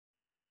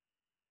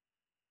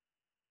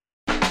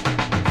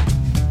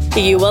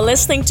You are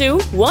listening to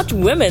What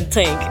Women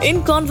Think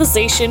in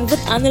conversation with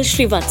Anil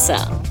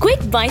Srivatsa.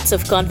 Quick bites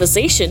of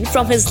conversation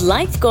from his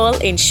live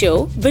call-in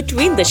show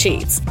Between the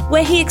Shades,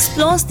 where he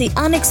explores the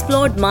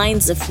unexplored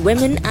minds of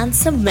women and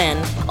some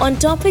men on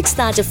topics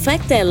that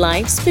affect their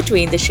lives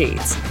between the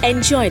shades.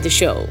 Enjoy the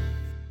show.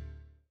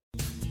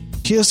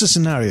 Here's the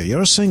scenario.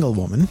 You're a single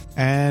woman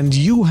and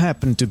you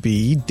happen to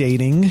be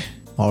dating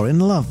or in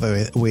love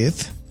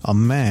with a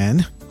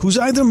man who's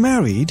either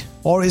married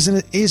or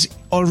is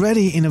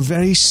already in a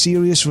very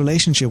serious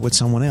relationship with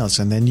someone else,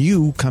 and then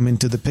you come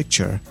into the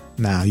picture.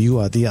 Now you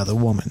are the other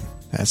woman.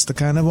 That's the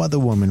kind of other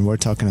woman we're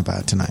talking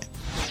about tonight.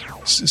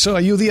 So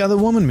are you the other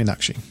woman,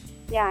 Meenakshi?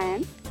 Yeah, I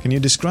am. Can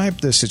you describe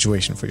the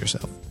situation for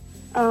yourself?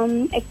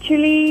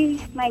 Actually,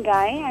 my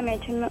guy, I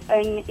met him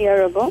a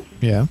year ago.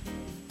 Yeah.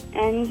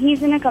 And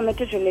he's in a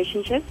committed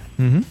relationship.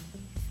 Mm-hmm.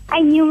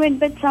 I knew it,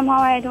 but somehow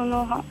I don't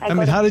know how.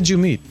 How did you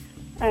meet?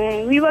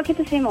 We work at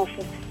the same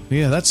office.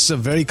 Yeah, that's a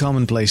very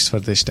common place for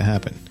this to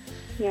happen.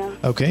 Yeah.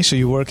 Okay, so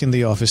you work in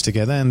the office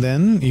together, and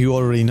then you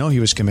already know he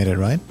was committed,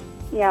 right?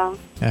 Yeah.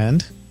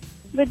 And?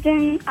 But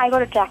then I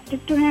got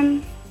attracted to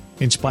him.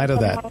 In spite of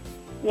that?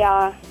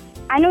 Yeah.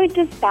 I know it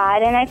is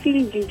bad, and I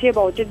feel guilty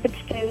about it, but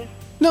still.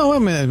 No, I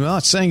mean, I'm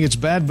not saying it's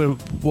bad, but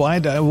why?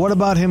 What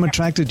about him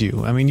attracted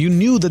you? I mean, you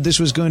knew that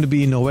this was going to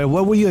be nowhere.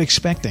 What were you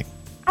expecting?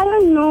 I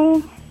don't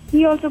know.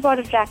 He also got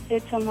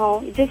attracted somehow.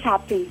 It just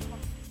happened.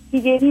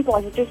 He gave me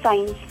positive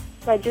signs,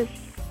 so I just...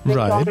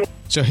 Right.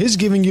 So his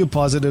giving you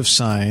positive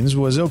signs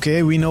was,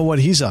 okay, we know what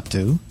he's up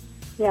to.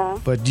 Yeah.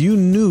 But you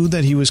knew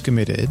that he was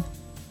committed.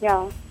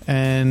 Yeah.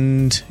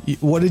 And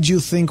what did you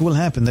think will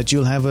happen? That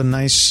you'll have a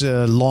nice,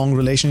 long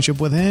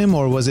relationship with him?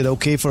 Or was it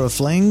okay for a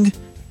fling?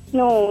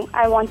 No,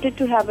 I wanted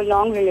to have a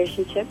long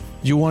relationship.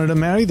 You wanted to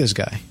marry this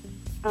guy?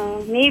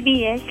 Maybe,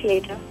 yes,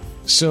 later.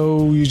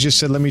 So you just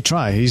said, let me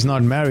try. He's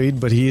not married,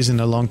 but he is in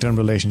a long-term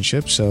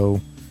relationship. So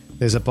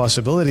there's a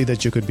possibility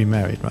that you could be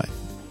married, right?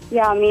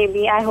 Yeah,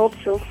 maybe. I hope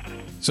so.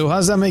 So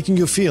how's that making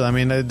you feel? I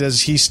mean,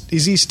 is he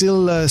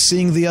still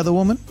seeing the other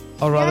woman?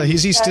 Or rather,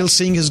 is he still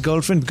seeing his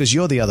girlfriend because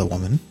you're the other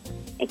woman?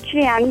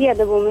 Actually, I'm the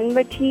other woman,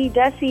 but he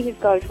does see his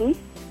girlfriend.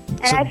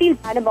 And I feel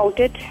bad about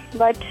it,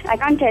 but I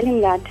can't tell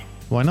him that.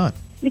 Why not?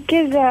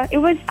 Because it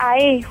was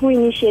I who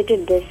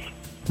initiated this.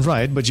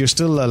 Right, but you're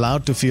still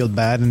allowed to feel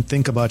bad and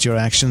think about your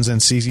actions and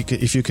see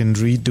if you can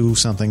redo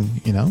something,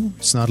 you know?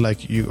 It's not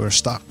like you are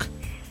stuck.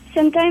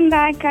 Sometime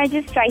back, I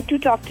just tried to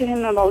talk to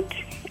him about,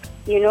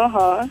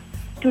 her,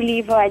 to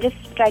leave her. I just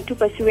tried to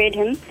persuade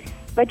him,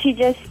 but he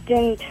just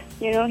didn't,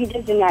 he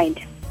just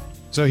denied.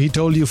 So he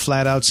told you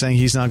flat out saying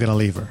he's not going to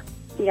leave her?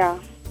 Yeah.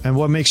 And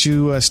what makes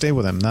you stay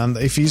with him? Now,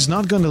 if he's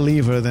not going to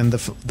leave her, then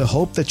the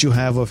hope that you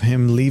have of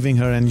him leaving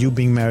her and you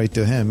being married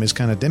to him is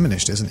kind of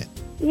diminished, isn't it?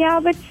 Yeah,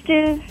 but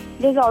still,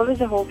 there's always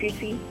a hope, you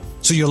see.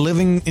 So you're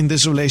living in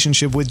this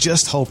relationship with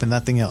just hope and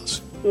nothing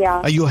else?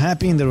 Yeah. Are you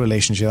happy in the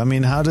relationship? I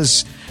mean, how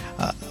does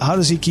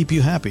he keep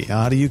you happy?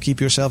 How do you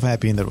keep yourself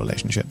happy in the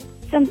relationship?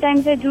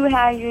 Sometimes I do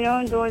have,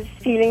 those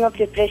feeling of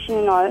depression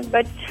and all,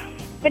 but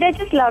I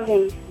just love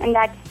him, and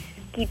that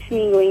keeps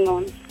me going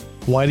on.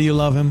 Why do you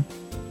love him?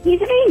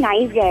 He's a very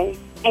nice guy.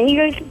 Any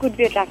girl could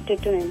be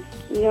attracted to him.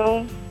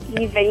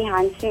 He's very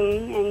handsome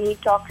and he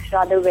talks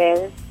rather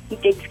well. He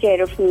takes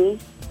care of me.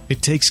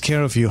 It takes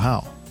care of you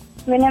how?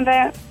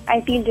 Whenever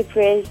I feel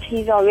depressed,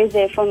 he's always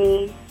there for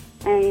me.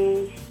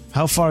 And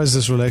how far has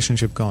this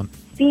relationship gone?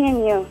 It's been a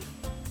year.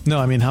 No,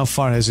 I mean, how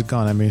far has it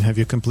gone? I mean, have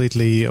you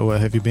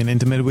been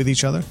intimate with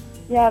each other?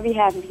 Yeah, we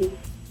have been.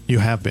 You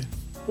have been?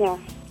 Yeah.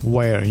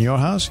 Where? In your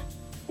house?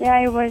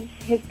 Yeah, it was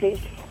his place.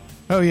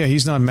 Oh, yeah,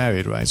 he's not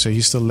married, right? So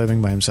he's still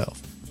living by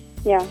himself.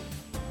 Yeah.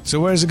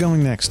 So where is it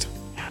going next?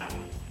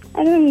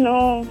 I don't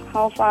know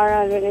how far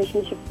our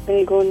relationship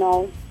will go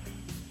now.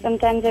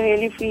 Sometimes I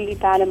really feel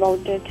bad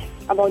about it,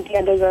 about the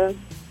other girl.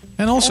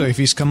 And also, if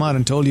he's come out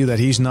and told you that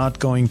he's not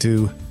going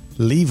to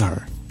leave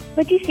her.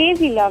 But he says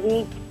he loves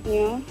me,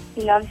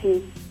 he loves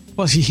me.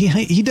 Well,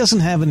 he doesn't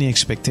have any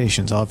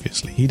expectations,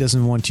 obviously. He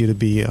doesn't want you to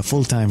be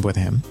full-time with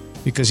him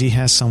because he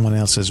has someone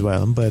else as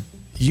well. But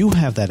you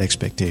have that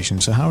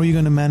expectation, so how are you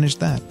going to manage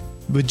that?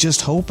 With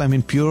just hope? I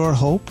mean, pure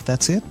hope?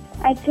 That's it?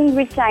 I think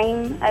with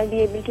time, I'll be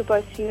able to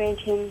persuade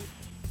him.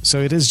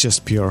 So it is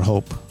just pure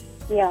hope?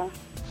 Yeah.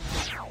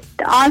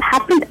 It all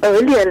happened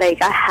earlier.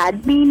 Like, I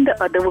had been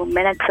the other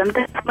woman at some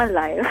time of my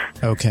life.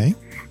 Okay.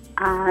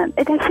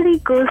 It actually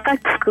goes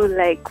back to school.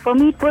 Like, for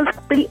me, it was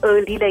pretty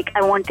early. Like,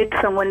 I wanted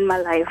someone in my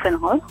life and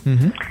all.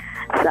 Mm-hmm.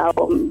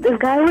 So, this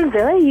guy was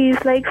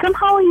there.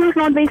 Somehow he was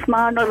not very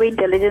smart, not very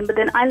intelligent, but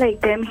then I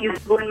liked him. He was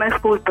going in my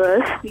school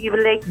bus. He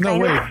was like... No,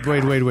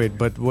 wait.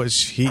 But was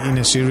he in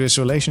a serious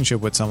relationship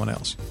with someone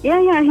else? Yeah,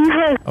 he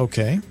was.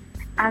 Okay.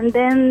 And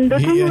then the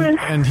thing was...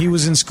 And he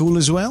was in school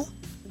as well?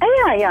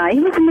 Yeah. He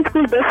was in the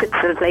school bus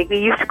itself. Like, we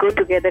used to go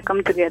together,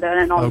 come together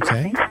and all those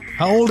things.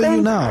 How old are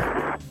you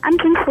now? I'm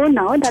 24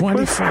 now.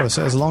 24,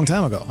 so that's a long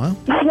time ago, huh?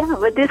 Yeah,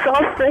 but it's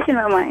all fresh in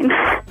my mind.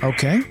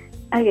 Okay.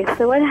 Okay,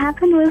 so what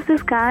happened was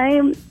this guy,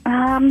 he was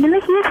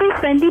very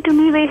friendly to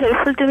me, very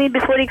helpful to me.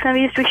 Before exam,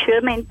 we used to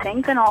share many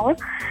things and all.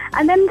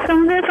 And then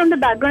somewhere from the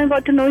background, I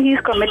got to know he's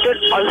committed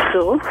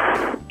also.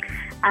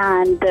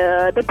 And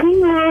the thing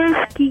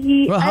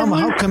was, well,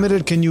 how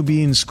committed can you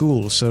be in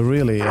school? So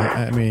really,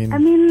 I mean,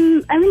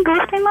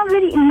 those times are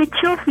very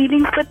immature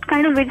feelings, but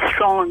kind of very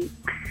strong.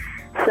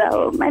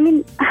 So,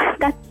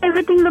 that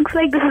everything looks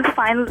like this is the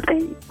final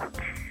thing.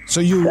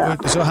 So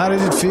how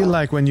did it feel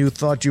like when you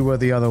thought you were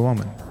the other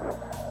woman?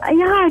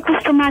 Yeah, it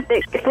was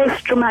traumatic. It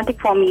was traumatic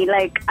for me.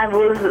 Like, I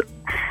was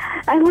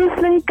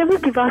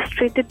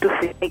devastated to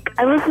say. Like,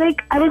 I was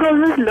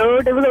always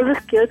loved. I was always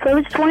scared. So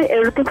I just wanted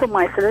everything for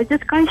myself. I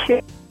just can't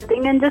share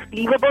everything and just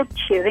leave about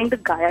sharing the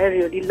guy I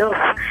really love.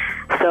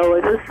 So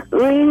it was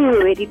really,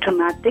 very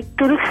traumatic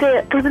to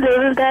the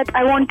level that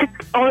I wanted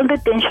all the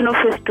attention of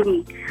his to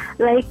me.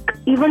 Like,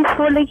 even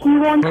so, like, he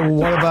wanted...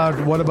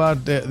 But what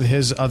about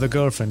his other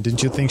girlfriend?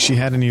 Didn't you think she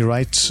had any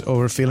rights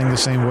over feeling the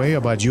same way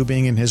about you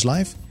being in his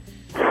life?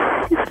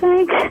 It's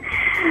like...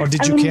 Or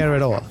did you care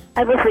at all?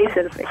 I was very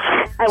selfish.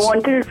 I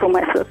wanted it for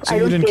myself. So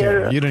you didn't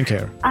care? You didn't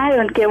care? I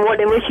don't care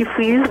whatever she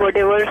feels,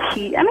 whatever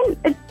she...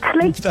 it's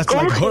like... That's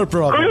like her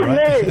problem,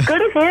 right? Go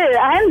to her.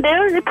 I am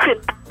there. It's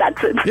it.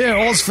 That's it.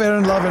 Yeah, all's fair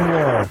in love and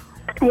war.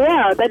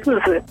 Yeah, that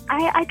was it.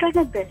 I tried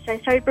my best. I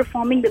started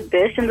performing the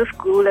best in the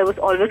school. I was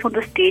always on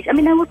the stage. I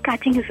was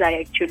catching his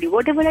eye, actually.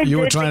 Whatever I did... You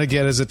were trying to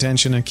get his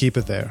attention and keep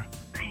it there.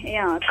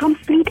 Yeah,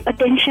 complete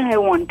attention I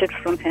wanted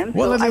from him.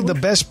 Well, so I think the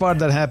best part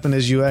that happened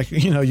is you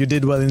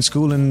did well in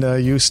school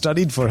and you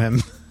studied for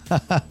him.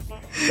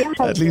 Yeah,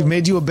 at least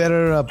made you a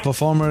better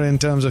performer in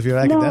terms of your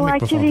academic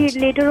performance.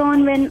 Later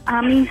on when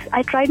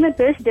I tried my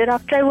best,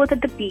 thereafter I was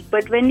at the peak.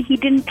 But when he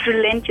didn't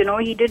relent,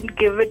 he didn't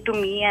give it to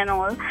me and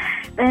all,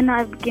 then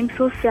I became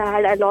so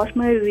sad. I lost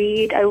my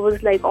weight. I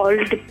was like all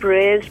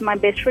depressed. My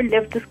best friend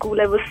left the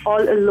school. I was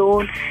all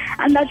alone.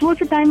 And that was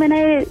the time when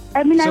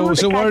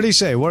So what did he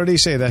say? What did he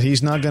say? That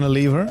he's not going to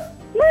leave her?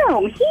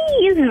 No,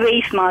 he is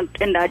very smart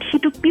in that. He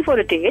took me for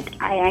a date.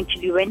 I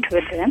actually went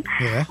with him.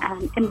 Yeah.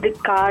 And in the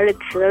car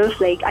itself,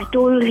 like, I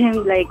told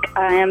him, like,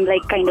 I am,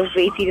 like, kind of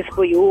very serious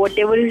for you.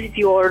 Whatever is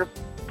your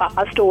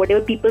past or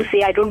whatever people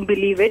say, I don't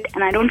believe it.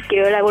 And I don't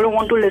care. I don't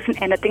want to listen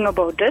anything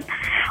about it.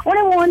 What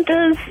I want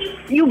is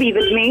you be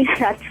with me.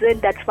 That's it.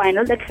 That's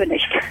final. That's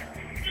finished.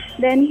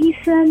 Then he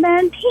said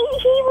that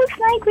he was,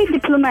 like, very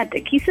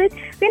diplomatic. He said,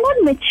 we're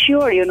not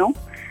mature,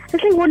 I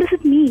was like, what does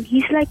it mean?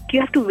 He's like, you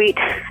have to wait.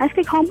 I was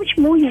like, how much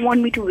more you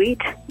want me to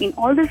wait?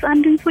 All this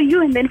I'm doing for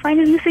you, and then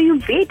finally you say you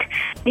wait.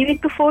 You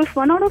make the false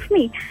one out of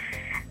me.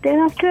 Then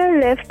after I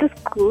left the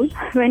school,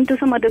 went to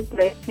some other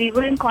place. We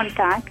were in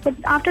contact, but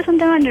after some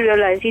time I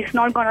realized he's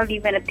not going to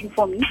leave anything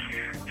for me.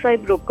 So I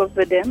broke up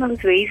with him. I was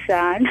very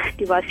sad,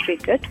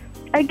 devastated.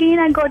 Again,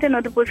 I got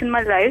another person in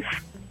my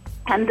life.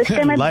 And this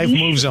time life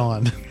moves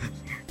on.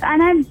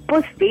 And I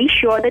was very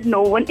sure that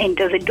no one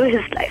enters into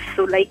his life.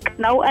 So, like,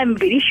 now I'm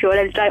very sure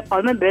I'll try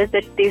all my best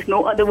that there's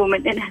no other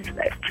woman in his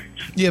life.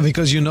 Yeah,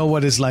 because you know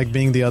what it's like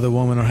being the other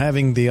woman or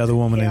having the other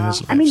woman in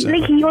his life.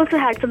 Like, he also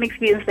had some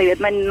experience like that.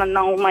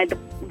 The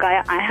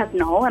guy I have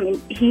now,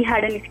 he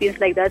had an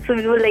experience like that. So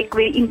we were, like,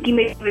 very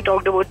intimate. We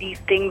talked about these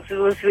things. It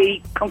was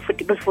very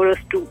comfortable for us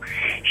to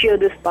share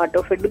this part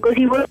of it because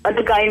he was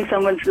the guy in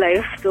someone's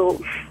life.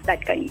 So,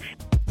 that kind.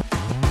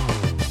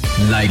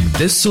 Like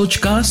this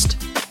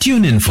Sochcast?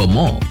 Tune in for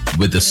more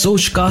with the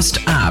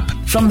Sochcast app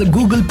from the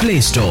Google Play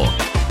Store.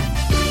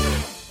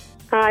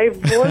 I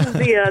was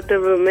the other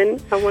woman,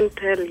 I won't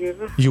tell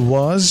you. You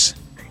was?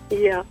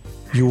 Yeah.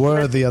 You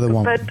were the other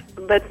woman.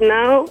 But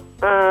now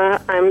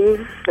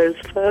I'm his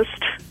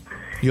first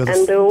You're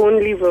and the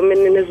only woman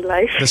in his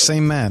life. The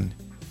same man?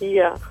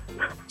 Yeah.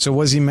 So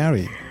was he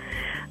married?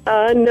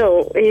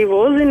 No, he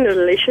was in a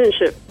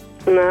relationship.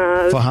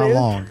 For how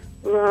long?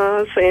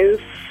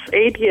 Since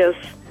 8 years.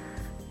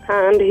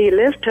 And he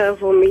left her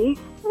for me.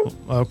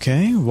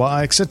 Okay.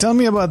 Well, so tell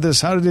me about this.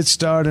 How did it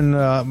start and,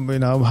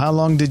 how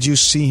long did you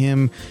see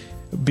him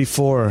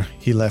before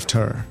he left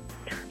her?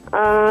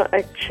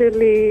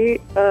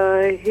 Actually,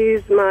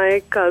 he's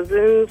my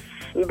cousin's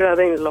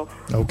brother-in-law.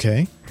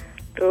 Okay.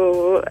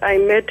 So I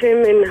met him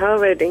in her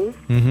wedding.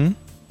 Mm-hmm.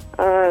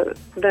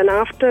 Then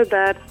after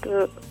that,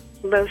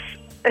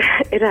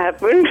 it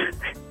happened.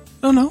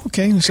 No.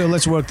 Okay. So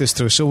let's work this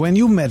through. So when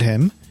you met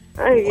him,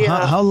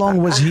 how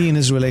long was he in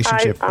his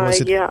relationship?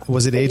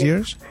 Was it 8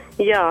 years?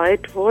 Yeah,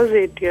 it was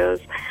 8 years.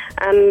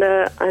 And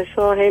I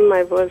saw him.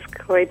 I was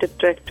quite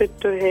attracted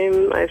to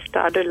him. I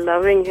started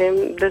loving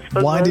him.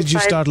 Why did you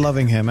start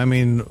loving him?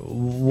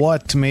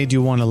 What made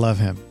you want to love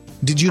him?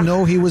 Did you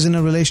know he was in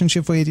a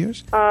relationship for 8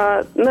 years?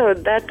 No,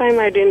 that time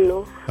I didn't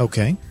know.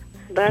 Okay.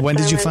 When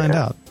did you find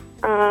out?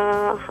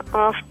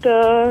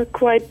 After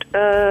quite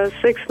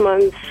 6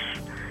 months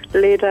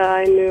later,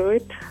 I knew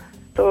it.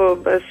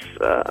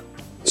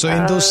 So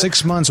in those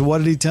 6 months, what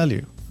did he tell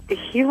you?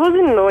 He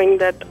wasn't knowing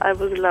that I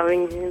was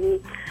loving him.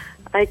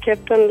 I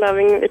kept on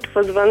loving him. It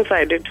was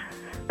one-sided.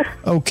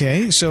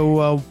 Okay,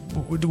 so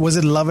was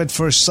it love at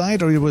first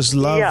sight or it was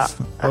love? Yeah.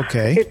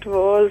 Okay. It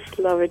was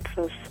love at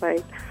first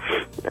sight.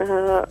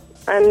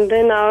 And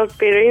then our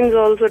parents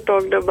also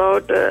talked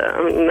about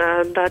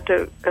that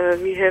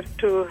we have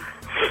to,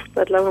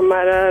 मतलब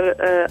हमारा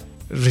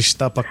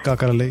रिश्ता पक्का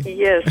कर ले.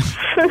 Yes,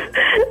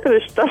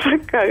 रिश्ता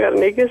पक्का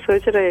करने के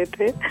सोच रहे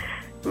थे.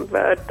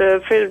 But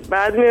फिर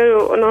बाद में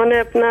उन्होंने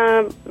अपना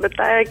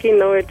बताया कि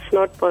no, it's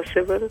not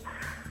possible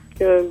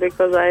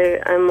because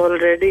I'm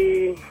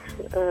already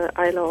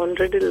I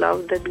already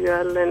love that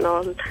girl and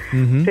all.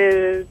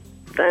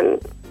 Then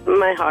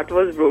my heart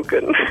was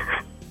broken.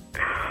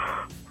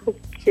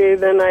 Okay,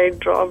 then I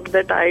dropped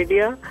that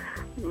idea.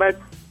 But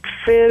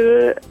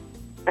फिर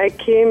I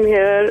came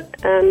here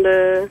and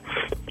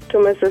to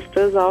my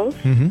sister's house,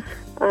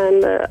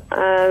 and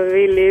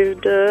we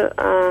lived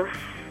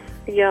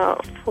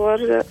for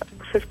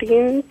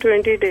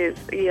 15-20 days.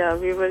 Yeah,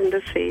 we were in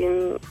the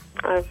same.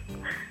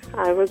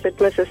 I was at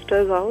my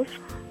sister's house.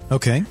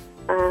 Okay.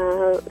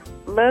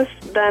 बस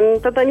then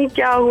पता नहीं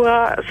क्या हुआ,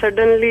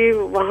 suddenly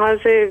वहाँ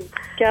से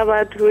क्या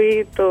बात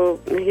हुई तो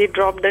he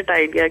dropped that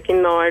idea कि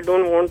no, I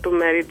don't want to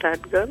marry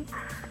that girl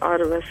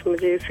और बस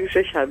मुझे इसी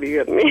से शादी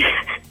करनी है.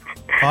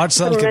 8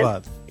 साल के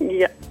बाद?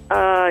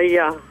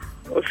 या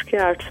उसके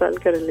 8 साल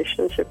के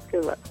रिलेशनशिप के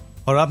बाद.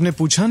 और आपने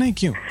पूछा नहीं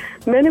क्यों?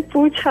 मैंने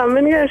पूछा,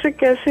 मैंने कहा ऐसे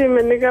कैसे,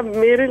 मैंने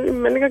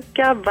कहा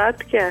क्या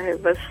बात क्या है,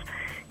 बस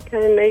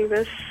नहीं,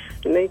 बस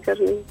नहीं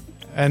करनी.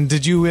 And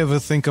did you ever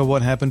think of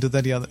what happened to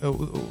the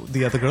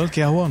other girl?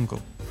 क्या हुआ उनको?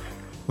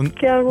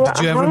 क्या हुआ?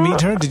 Did you ever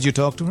meet her? Did you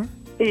talk to her?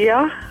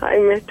 Yeah, I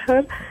met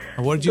her.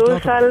 What did you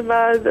talk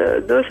about?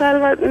 2 साल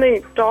बाद नहीं,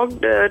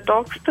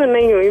 talks तो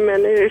नहीं हुई.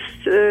 मैंने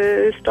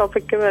इस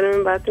टॉपिक के बारे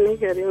में बात नहीं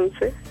करी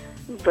उनसे.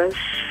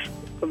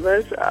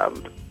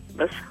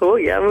 बस हो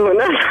गया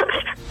होना.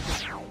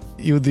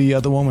 You the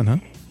other woman, huh?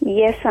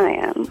 Yes, I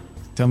am.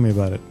 Tell me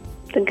about it.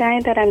 The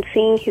guy that I'm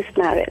seeing, he's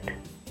married.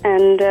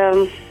 And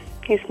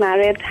he's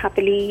married,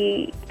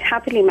 happily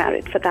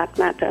married for that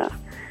matter.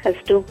 Has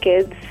 2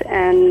 kids,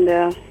 and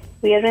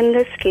we are in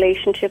this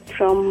relationship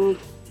from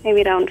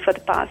maybe around for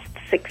the past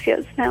 6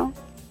 years now.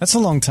 That's a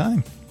long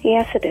time.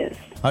 Yes, it is.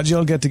 How'd you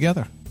all get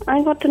together?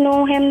 I got to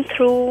know him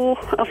through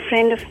a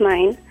friend of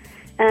mine.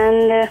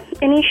 And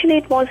initially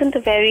it wasn't a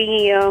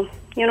very, a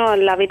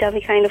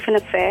lovey-dovey kind of an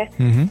affair.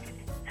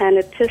 And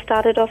it just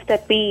started off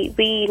that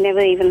we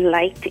never even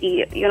liked,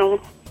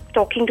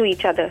 talking to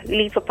each other,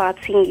 leave apart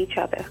seeing each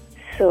other.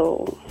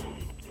 So,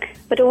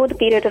 but over the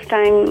period of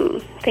time,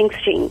 things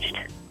changed.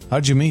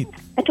 How'd you meet?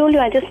 I told you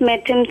I just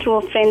met him through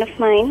a friend of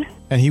mine.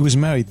 And he was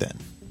married then?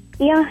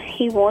 Yeah,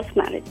 he was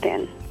married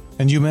then.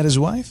 And you met his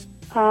wife?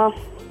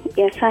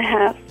 Yes, I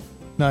have.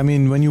 No, I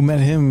mean, when you met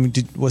him,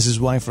 was his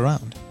wife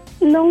around?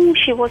 No,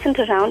 she wasn't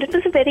around. It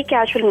was a very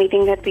casual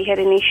meeting that we had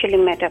initially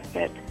met up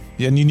with.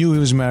 Yeah, and you knew he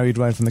was married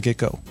right from the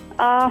get-go?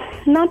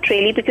 Not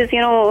really, because,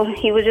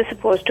 he was just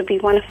supposed to be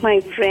one of my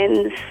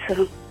friends'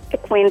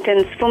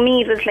 acquaintance. For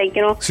me, it was like,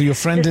 So your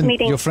friend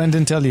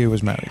didn't tell you he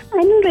was married?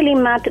 I didn't really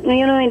matter,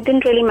 it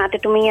didn't really matter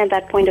to me at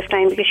that point of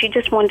time because she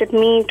just wanted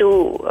me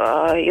to,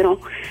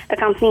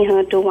 accompany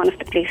her to one of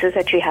the places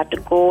that she had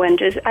to go,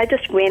 and I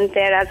just went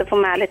there as a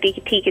formality.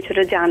 ठीक है,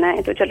 चलो जाना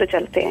है तो चलो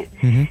चलते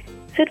हैं.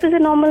 So it was a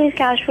normal,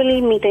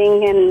 casual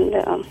meeting, and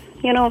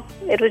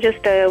it was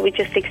just we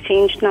just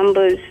exchanged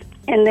numbers.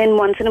 And then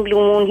once in a blue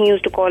moon, he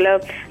used to call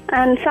up,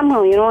 and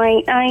somehow,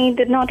 I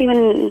did not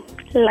even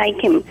like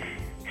him.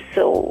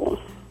 So,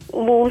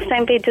 most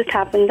time it just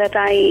happened that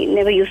I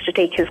never used to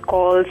take his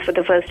calls for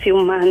the first few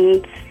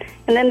months.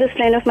 And then this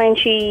friend of mine,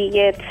 she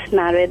gets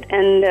married,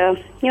 and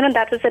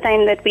that was the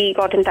time that we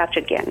got in touch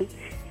again.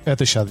 At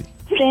the shadi?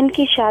 Friend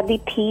ki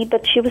shadi thi,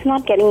 but she was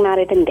not getting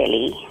married in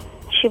Delhi.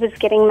 She was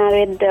getting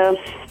married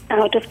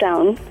out of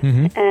town,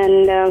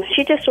 and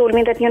she just told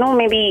me that,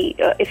 maybe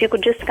if you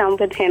could just come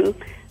with him.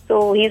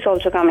 So he's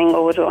also coming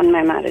over on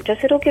my marriage. I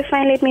said, okay,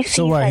 fine, let me see.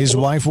 So why, his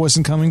wife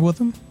wasn't coming with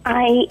him?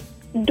 I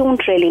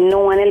don't really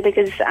know, Anil,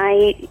 because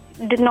I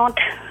did not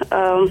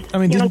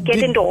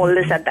get into all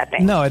this at that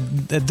time. No,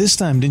 at this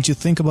time, didn't you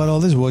think about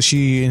all this? Was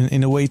she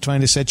in a way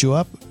trying to set you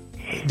up?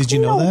 Did you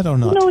know that or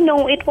not?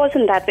 No, it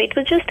wasn't that way. It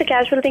was just a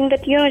casual thing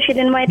that, she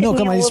didn't invite me over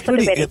for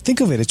the wedding.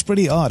 Think of it, it's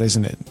pretty odd,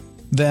 isn't it?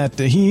 That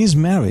he is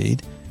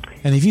married,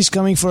 and if he's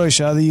coming for a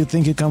shadi, you'd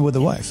think he'd come with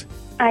a wife.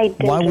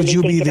 Why would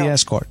you be the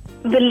escort?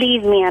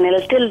 Believe me,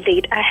 Anil, till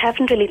date, I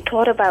haven't really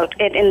thought about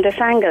it in this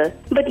angle.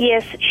 But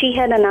yes, she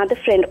had another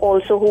friend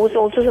also who was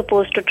also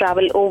supposed to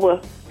travel over.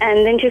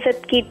 And then she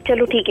said,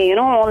 chalo theek hai,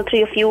 all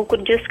 3 of you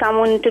could just come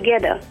on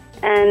together.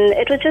 And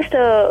it was just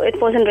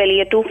it wasn't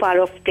really a too far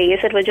off place.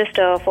 It was just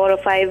a 4 or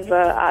 5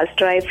 hours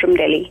drive from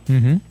Delhi.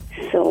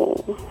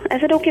 So I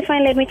said, okay,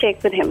 fine, let me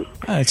check with him.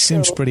 It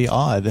seems pretty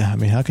odd. I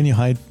mean, how can you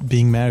hide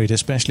being married,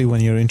 especially when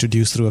you're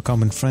introduced through a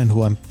common friend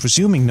who I'm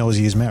presuming knows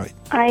he is married?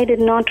 I did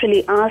not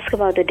really ask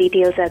about the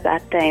details at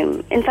that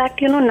time. In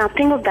fact,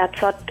 nothing of that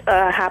sort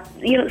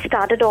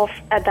started off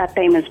at that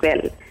time as well.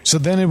 So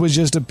then it was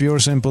just a pure,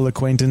 simple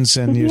acquaintance,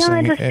 and you're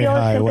saying, it was hey, pure,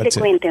 hi, simple what's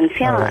acquaintance,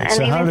 it? yeah. Right. And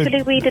so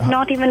eventually we did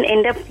not even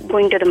end up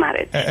going to the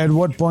marriage. At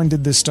what point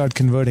did this start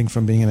converting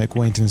from being an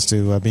acquaintance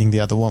to being the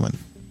other woman?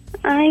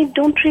 I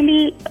don't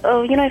really,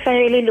 if I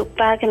really look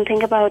back and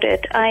think about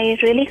it, I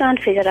really can't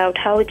figure out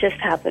how it just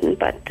happened.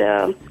 But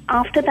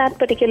after that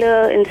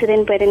particular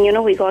incident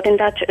wherein, we got in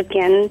touch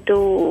again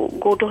to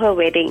go to her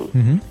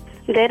wedding,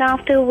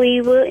 thereafter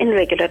we were in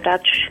regular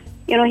touch.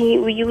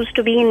 We used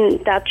to be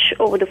in touch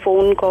over the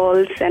phone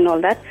calls and all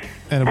that.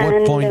 And at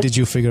what point did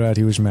you figure out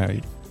he was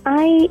married?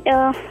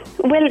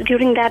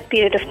 During that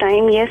period of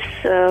time, yes,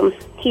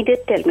 he did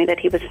tell me that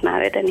he was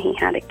married and he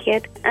had a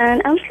kid.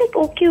 And I was like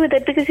okay with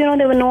it because,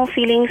 there were no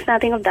feelings,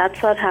 nothing of that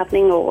sort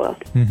happening over.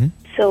 Mm-hmm.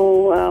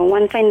 So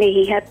one fine day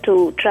he had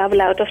to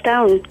travel out of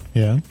town.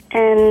 Yeah.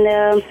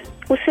 And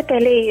usse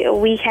pehle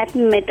we had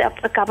met up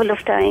a couple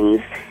of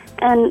times.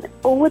 And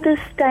over this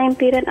time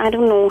period, I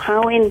don't know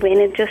how and when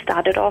it just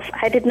started off.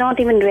 I did not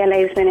even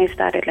realize when I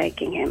started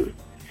liking him.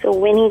 So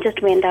when he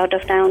just went out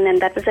of town, and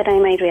that was the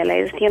time I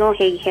realized,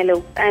 hey,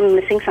 hello, I'm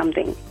missing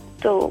something.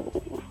 So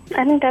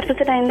I think that was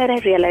the time that I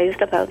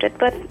realized about it.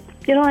 But,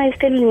 I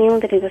still knew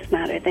that he was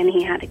married and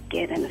he had a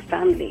kid and a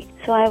family.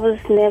 So I was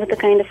never the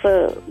kind of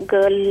a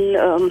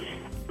girl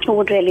who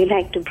would really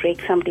like to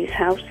break somebody's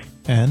house.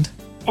 And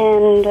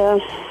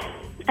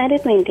I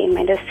did maintain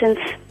my distance.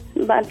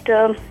 But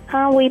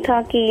how we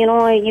talk,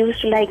 I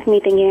used to like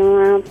meeting him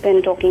up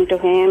and talking to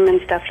him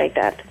and stuff like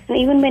that. And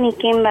even when he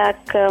came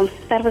back,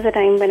 that was the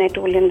time when I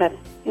told him that,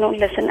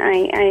 listen,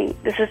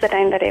 this is the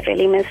time that I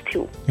really missed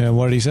you. Yeah,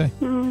 what did he say?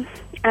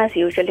 As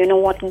usual,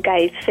 what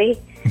guys say.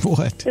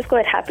 What? He was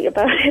quite happy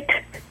about it.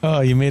 Oh,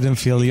 you made him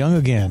feel young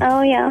again.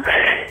 Oh, yeah.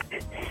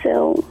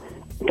 So,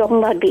 talking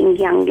about being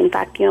young, in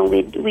fact,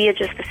 we are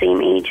just the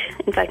same age.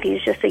 In fact,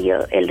 he's just a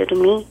year elder to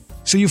me.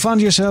 So you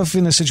found yourself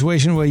in a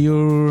situation where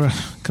you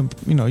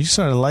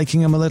started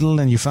liking him a little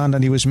and you found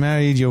out he was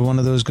married. You're one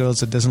of those girls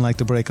that doesn't like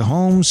to break a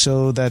home.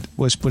 So that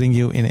was putting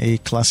you in a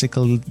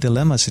classical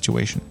dilemma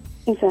situation.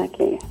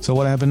 Exactly. So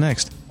what happened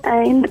next?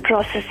 In the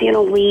process, I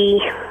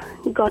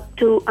got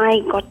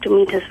to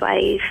meet his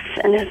wife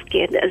and his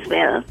kid as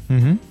well.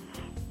 Mm-hmm.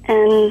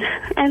 And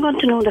I got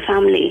to know the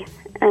family.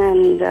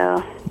 And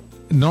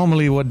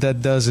normally what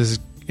that does is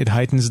it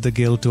heightens the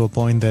guilt to a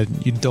point that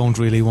you don't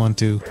really want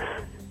to.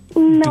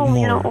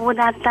 No, over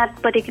that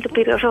particular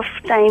period of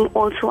time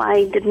also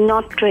I did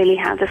not really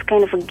have this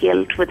kind of a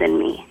guilt within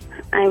me.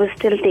 I was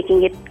still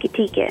taking it,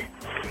 theek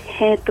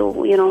hai to,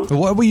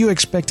 What were you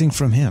expecting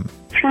from him?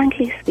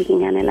 Frankly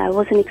speaking, Anil, I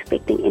wasn't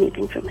expecting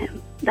anything from him.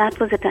 That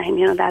was the time,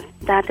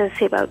 that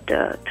is about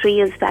 3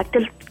 years back,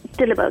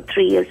 till about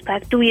 3 years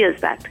back, 2 years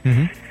back.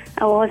 Mm-hmm.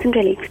 I wasn't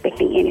really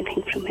expecting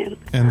anything from him.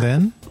 And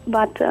then?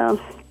 But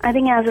I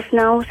think as of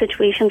now,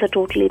 situations are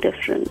totally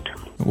different.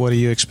 What are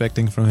you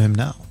expecting from him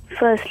now?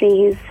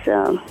 Firstly,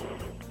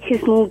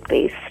 he's moved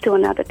base to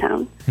another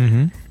town,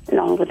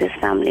 along with his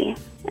family.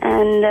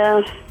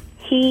 And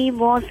he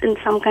was in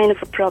some kind of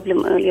a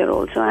problem earlier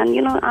also.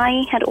 And,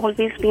 I had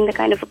always been the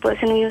kind of a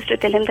person who used to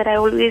tell him that I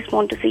always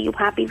want to see you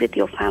happy with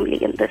your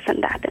family and this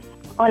and that and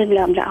all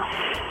blah, blah.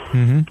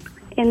 Mm-hmm.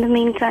 In the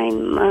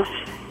meantime,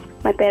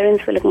 my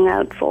parents were looking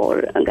out for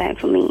a guy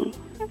for me.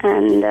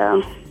 And,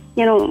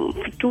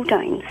 for 2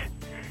 times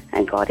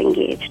I got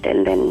engaged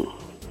and then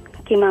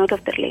came out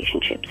of the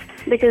relationships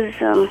because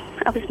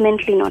I was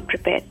mentally not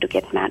prepared to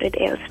get married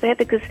elsewhere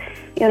because,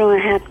 I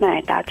had my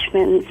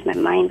attachments, my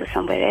mind was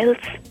somewhere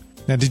else.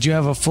 Now, did you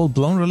have a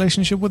full-blown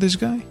relationship with this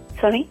guy?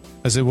 Sorry?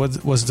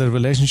 Was the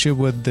relationship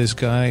with this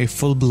guy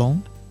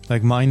full-blown?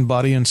 Like mind,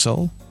 body, and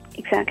soul?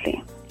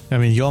 Exactly. I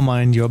mean, your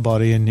mind, your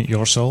body, and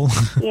your soul?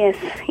 Yes.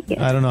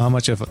 I don't know how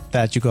much of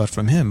that you got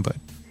from him, but...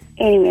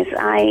 Anyways,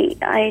 I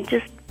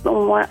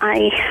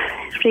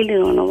really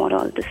don't know what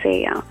all to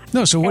say.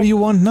 No, so what do you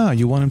want now?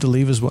 You want him to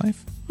leave his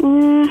wife?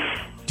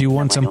 Do you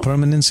want some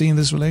permanency in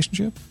this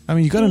relationship? I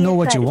mean, you got to know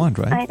what you want,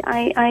 right?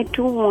 I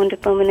do want a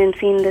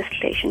permanency in this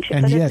relationship,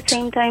 and but yet,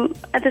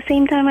 at the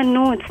same time, I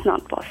know it's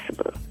not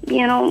possible.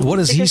 What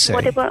does he say?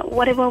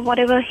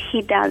 Whatever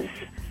he does,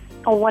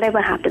 or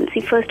whatever happens.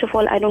 See, first of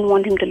all, I don't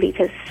want him to leave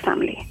his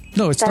family.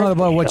 No, it's not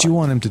about what you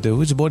want him to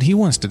do. It's about what he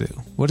wants to do.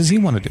 What does he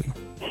want to do?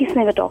 He's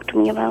never talked to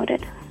me about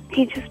it.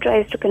 He just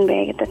tries to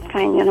convey that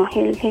fine,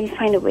 he'll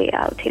find a way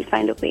out. He'll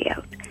find a way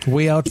out.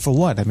 Way out for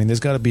what? I mean, there's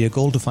got to be a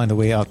goal to find a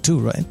way out too,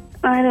 right?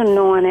 I don't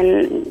know,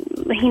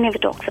 Anil. He never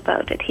talks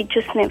about it. He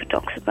just never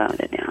talks about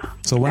it, yeah.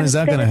 So when is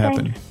that going to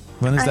happen?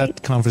 When is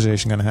that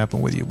conversation going to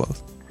happen with you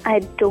both? I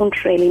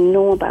don't really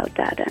know about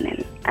that,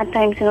 Anil. At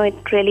times,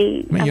 it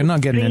really... I mean, you're not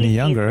getting any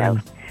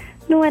younger.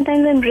 No, at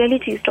times I'm really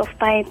cheesed off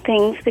by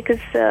things because,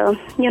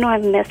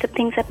 I've messed up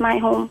things at my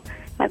home.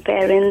 My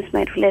parents,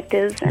 my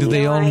relatives. And, do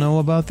they all know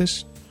about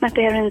this? My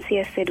parents,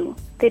 yes, they do.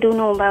 They do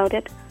know about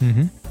it.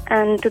 Mm-hmm.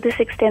 And to this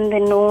extent, they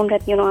know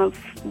that,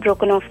 I've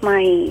broken off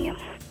my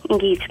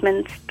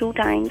engagements 2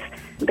 times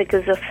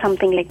because of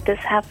something like this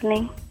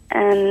happening.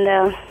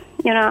 And,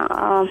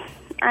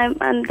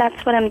 and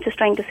that's what I'm just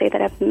trying to say,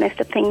 that I've messed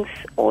up things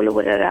all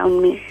over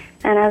around me.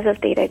 And as of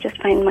date, I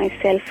just find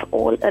myself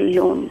all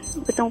alone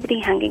with nobody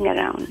hanging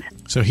around.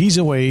 So he's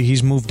away,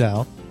 he's moved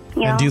out.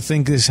 Yeah. And do you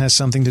think this has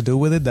something to do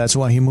with it? That's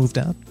why he moved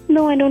out?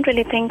 No, I don't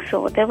really think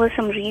so. There were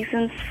some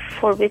reasons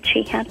for which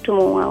he had to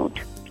move out.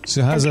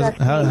 So how's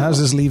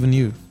this leaving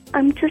you?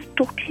 I'm just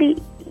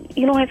totally,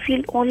 I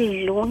feel all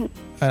alone.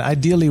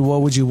 Ideally,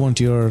 what would you want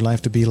your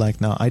life to be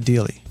like now?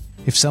 Ideally,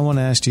 if someone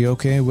asked you,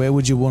 okay, where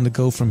would you want to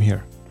go from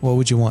here? What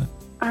would you want?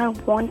 I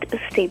want a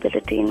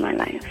stability in my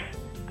life.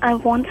 I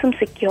want some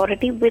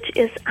security, which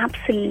is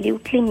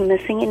absolutely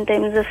missing in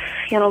terms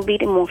of, be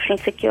it emotional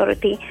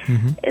security.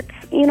 Mm-hmm. It's,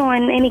 in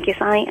any case,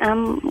 I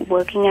am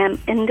working, I'm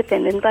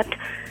independent, but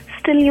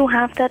still you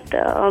have that,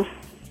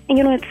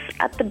 it's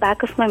at the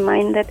back of my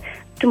mind that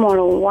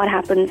tomorrow what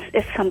happens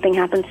if something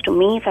happens to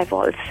me, if I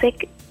fall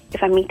sick,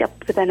 if I meet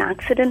up with an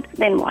accident,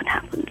 then what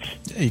happens?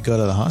 Yeah, you go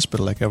to the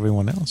hospital like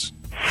everyone else.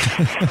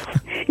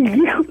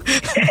 You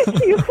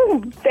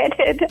bet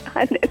it,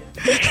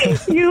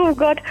 Anand. You've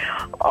got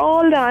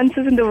all the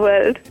answers in the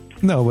world.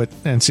 No,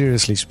 and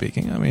seriously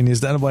speaking,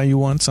 is that why you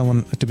want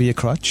someone to be a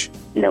crutch?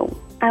 No,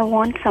 I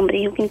want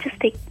somebody who can just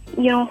take,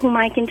 whom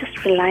I can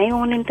just rely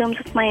on in terms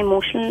of my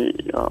emotional,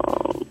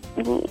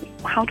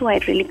 how do I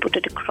really put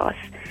it across,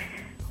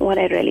 what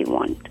I really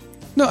want.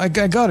 No, I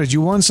got it. You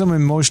want some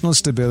emotional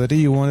stability.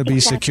 You want to be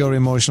secure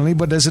emotionally,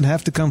 but does it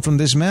have to come from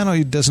this man, or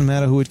it doesn't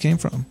matter who it came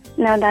from?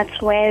 Now that's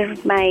where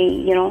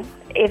my,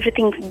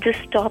 everything just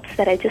stops,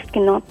 that I just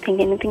cannot think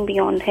anything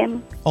beyond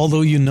him.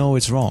 Although you know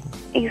it's wrong.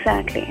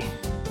 Exactly.